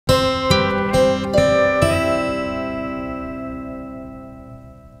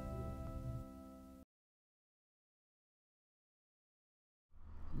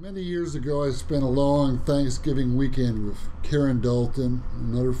Many years ago, I spent a long Thanksgiving weekend with Karen Dalton,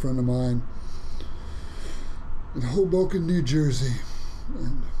 another friend of mine, in Hoboken, New Jersey.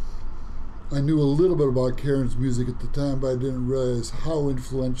 And I knew a little bit about Karen's music at the time, but I didn't realize how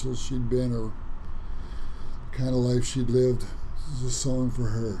influential she'd been or the kind of life she'd lived. This is a song for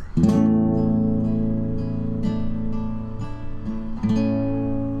her.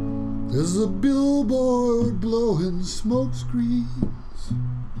 There's a billboard blowing smoke screens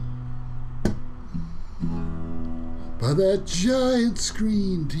by that giant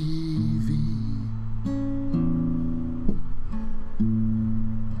screen TV,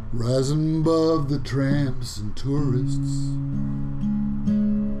 rising above the tramps and tourists,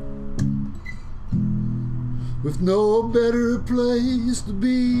 with no better place to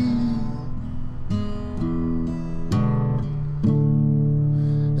be,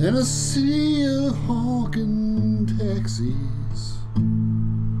 and a sea of honking taxis,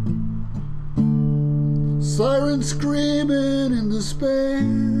 sirens screaming in despair,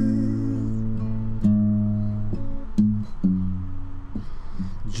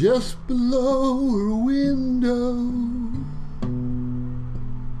 just below her window,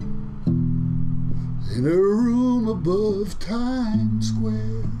 in a room above Times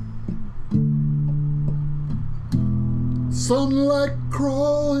Square. Sunlight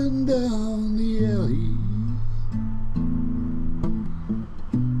crawling down the alley,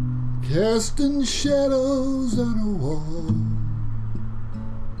 casting shadows on a wall.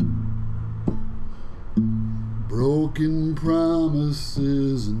 Broken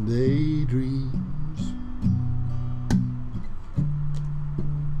promises and daydreams,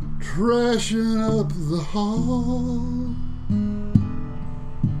 trashing up the hall.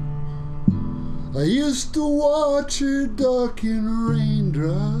 I used to watch her duck in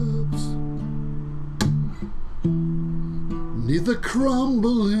raindrops 'neath the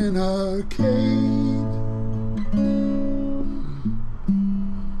crumbling arcade,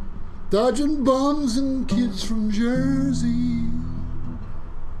 dodging bums and kids from Jersey,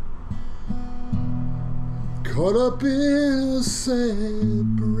 caught up in a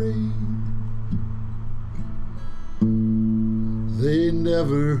sad parade. They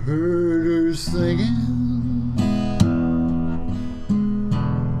never heard her singing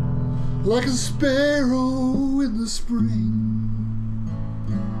like a sparrow in the spring.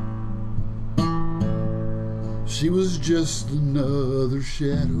 She was just another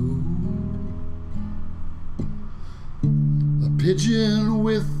shadow, a pigeon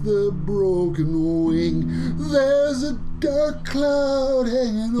with a broken wing. There's a dark cloud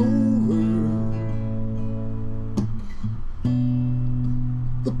hanging over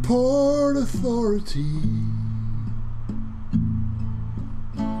the Port Authority,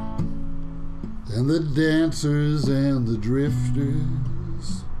 and the dancers and the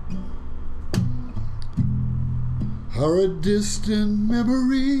drifters are a distant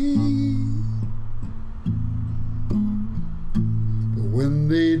memory. But when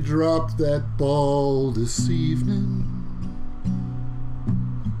they dropped that ball this evening,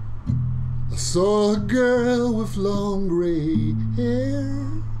 I saw a girl with long gray hair,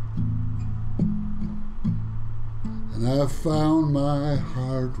 and I found my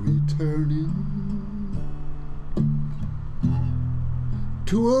heart returning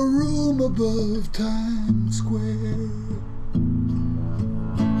to a room above Times Square.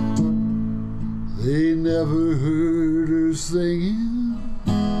 They never heard her singing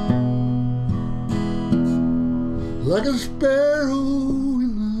like a sparrow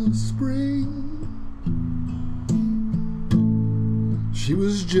in the spring. She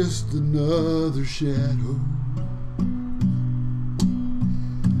was just another shadow,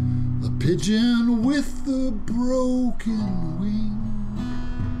 a pigeon with a broken wing.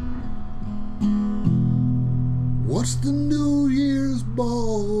 What's the New Year's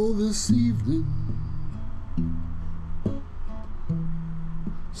ball this evening?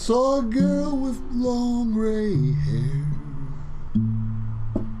 Saw a girl with long gray hair,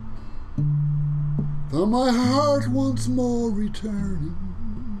 found my heart once more returning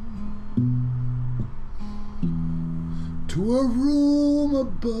to a room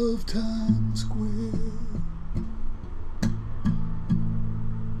above Times Square.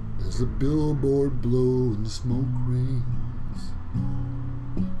 There's a billboard blowing smoke rings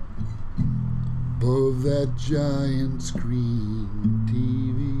above that giant screen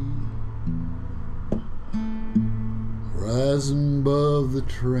TV, rising above the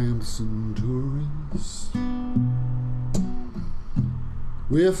tramps and tourists,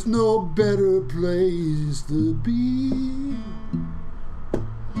 with no better place to be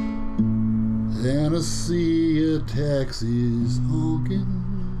than a sea of taxis honking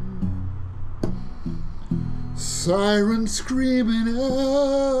Sirens screaming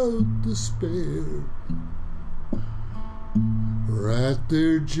out despair, right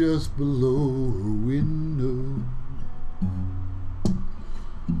there just below her window,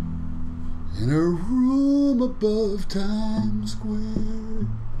 in a room above Times Square.